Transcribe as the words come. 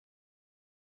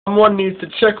Someone needs to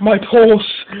check my pulse.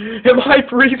 Am I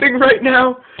breathing right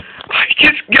now? I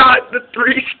just got the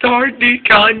 3-star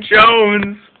Deacon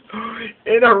Jones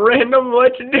in a random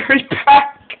legendary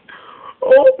pack.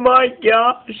 Oh my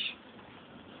gosh.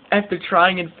 After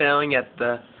trying and failing at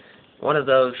one of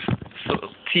those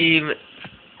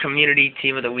community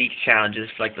team of the week challenges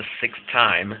for like the 6th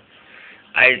time,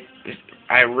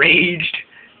 I raged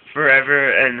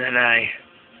forever, and then I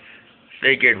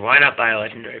figured, why not buy a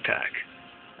legendary pack?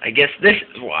 I guess this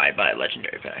is why I buy a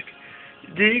legendary pack.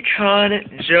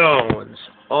 Deacon Jones.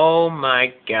 Oh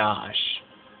my gosh.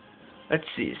 Let's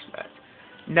see his stats.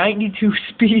 92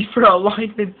 speed for a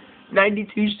lineman,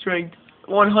 92 strength,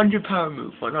 100 power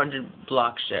move, 100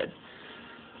 block shed,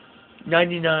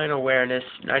 99 awareness,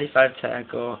 95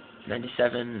 tackle,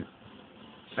 97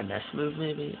 finesse move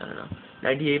maybe? I don't know.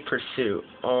 98 pursuit.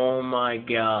 Oh my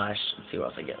gosh. Let's see what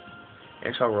else I get.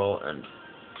 Intro roll and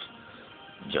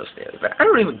Joe Staley. But I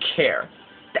don't even care.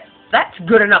 That's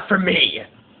good enough for me.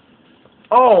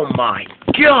 Oh my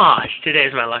gosh.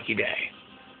 Today's my lucky day.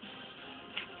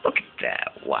 Look at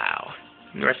that. Wow.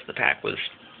 The rest of the pack was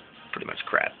pretty much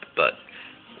crap. But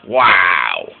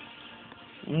wow.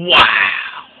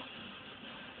 Wow.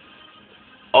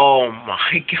 Oh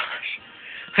my gosh.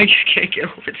 I just can't get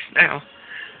over this now.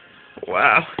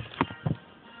 Wow.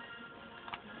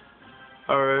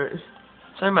 Alright.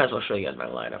 So I might as well show you guys my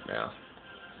lineup now.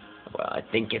 Well, I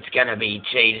think it's gonna be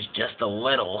changed just a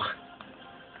little.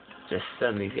 Just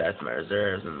send these guys to my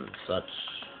reserves and such.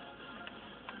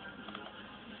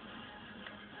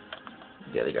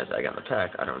 The other guys I got in the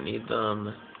pack, I don't need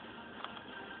them.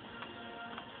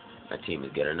 My team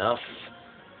is good enough.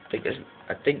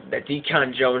 I think that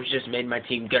Deacon Jones just made my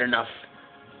team good enough.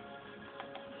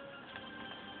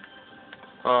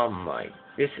 Oh my,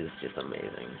 this is just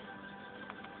amazing.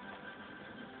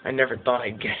 I never thought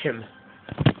I'd get him.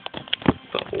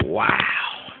 But wow.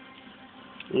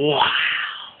 Wow.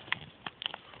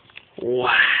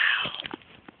 Wow.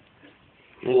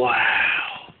 Wow.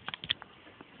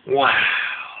 Wow.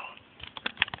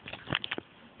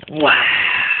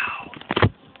 Wow.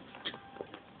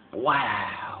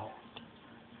 Wow.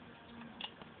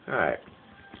 Alright.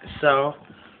 So,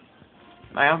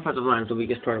 my offensive line is the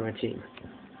weakest part of my team.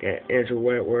 Yeah, Andrew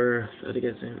Whitworth, I think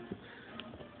it's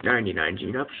 99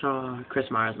 Gene Upshaw, Chris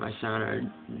Myers, my center,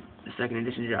 the second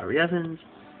edition Jari Evans,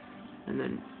 and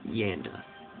then Yanda.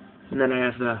 And then I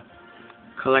have the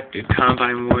collected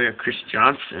Combine Warrior Chris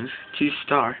Johnson,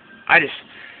 2-star.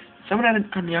 Someone had it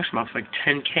on the auction box for like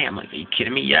 10K. I'm like, are you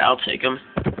kidding me? Yeah, I'll take him.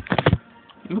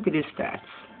 Look at his stats.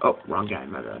 Oh, wrong guy,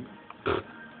 my bad.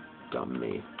 Dumb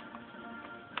me.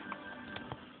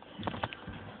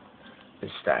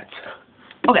 His stats.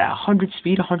 Look at that, 100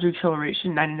 speed, 100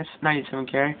 acceleration, 97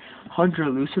 carry, 100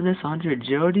 elusiveness, 100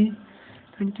 agility,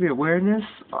 93 awareness.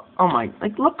 Oh my,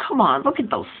 like, look, come on, look at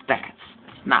those stats.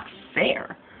 It's not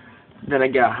fair. Then I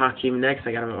got Hakeem next.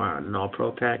 I got him on an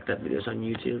all-pro pack. That video's on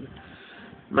YouTube.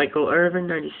 Michael Irvin,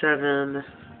 97.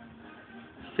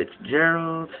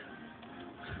 Fitzgerald.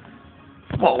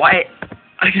 Well, why?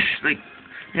 I just, like,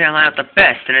 line out the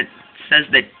best, and it says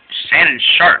that Shannon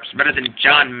Sharp's better than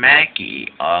John Mackey.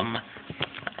 I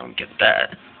don't get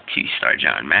that. 2-star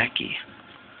John Mackey.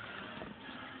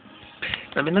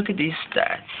 I mean, look at these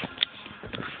stats.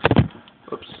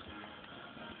 Oops.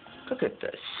 Look at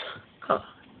this. Huh.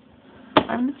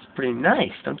 I mean, it's pretty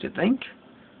nice, don't you think?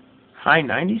 High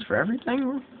 90s for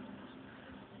everything?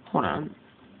 Hold on.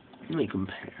 Let me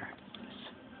compare.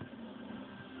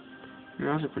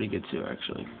 Those are pretty good too,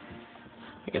 actually.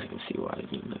 I guess I can see why they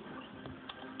do that.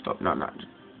 Oh, no, not.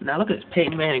 Now look at this.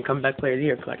 Peyton Manning, comeback player of the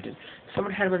year collected.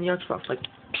 Someone had him on the Xbox like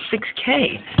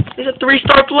 6K. He's a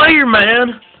 3-star player,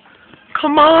 man.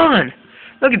 Come on.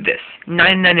 Look at this.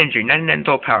 99 injury, 99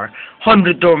 throw power,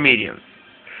 100 throw medium,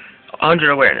 100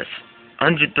 awareness,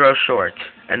 100 throw short,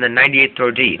 and then 98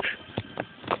 throw deep.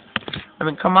 I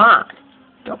mean, come on.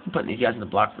 Don't be putting these guys in the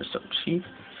block for so cheap.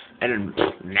 And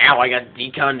now I got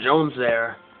Deacon Jones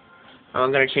there.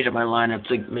 I'm going to change up my lineup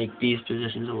to make these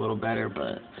positions a little better,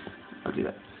 but I'll do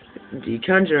that.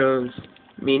 Deacon Jones,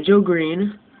 Mean Joe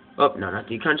Green. Oh, no, not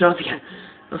Deacon Jones again.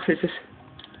 Oh, this is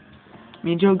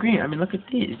Mean Joe Green. I mean, look at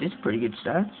these. These are pretty good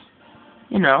stats.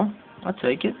 You know, I'll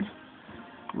take it.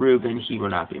 Ruben, he will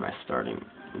not be my starting.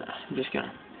 Nah, I'm just going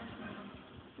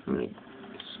to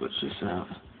switch this out.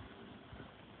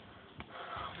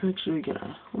 I'm actually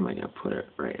gonna, who am I gonna put it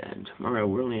right end? Mario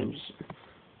Williams.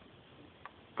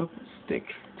 Oh, stick.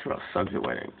 Terrell Suggs at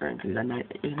right end because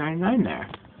he's 99 there.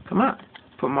 Come on.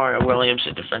 Put Mario Williams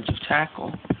at defensive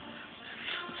tackle.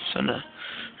 So in the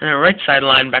right side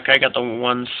linebacker, I got the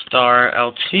 1-star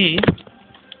LT.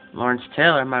 Lawrence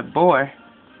Taylor, my boy.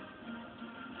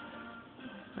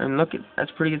 And look at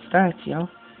that's pretty good stats, yo.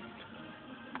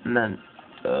 And then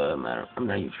I'm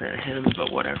not even a fan of him,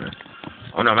 but whatever.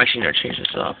 Oh no, I'm actually gonna change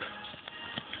this up.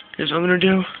 Here's what I'm gonna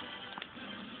do.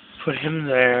 Put him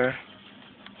there.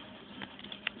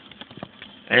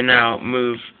 And now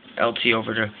move LT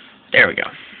over to there we go.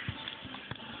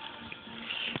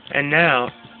 And now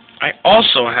I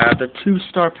also have the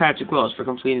 2-star Patrick Wells for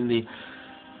completing the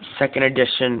 2nd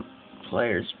edition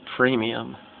Players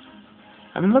Premium.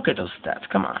 I mean, look at those stats.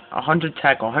 Come on. 100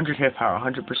 tackle, 100 hit power,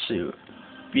 100 pursuit.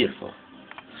 Beautiful.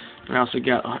 And I also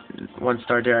got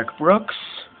 1-star Derek Brooks.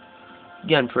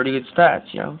 Again, pretty good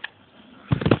stats, yo.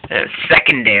 And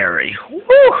secondary.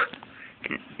 Woo!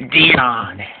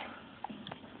 Deacon.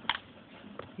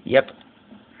 Yep.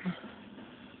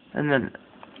 And then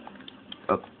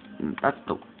that's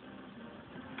the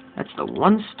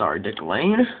 1-star Dick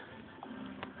Lane.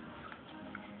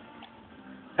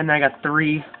 And I got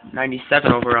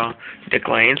 397 overall Dick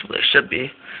Lanes. Well, it should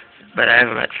be. But I have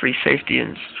him at free safety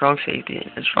and strong safety.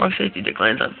 And strong safety Dick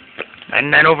Lane's on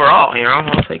 99 overall, you know?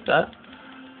 I'll take that.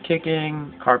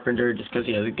 Kicking, Carpenter, just because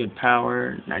he has a good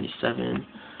power, 97.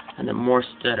 And then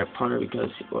Morstead at punter because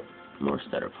he's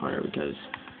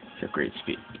a great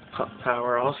speed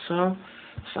power also.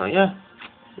 So, yeah.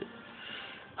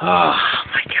 Oh,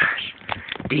 my gosh.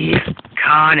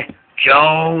 Deacon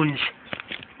Jones.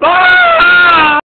 Ah!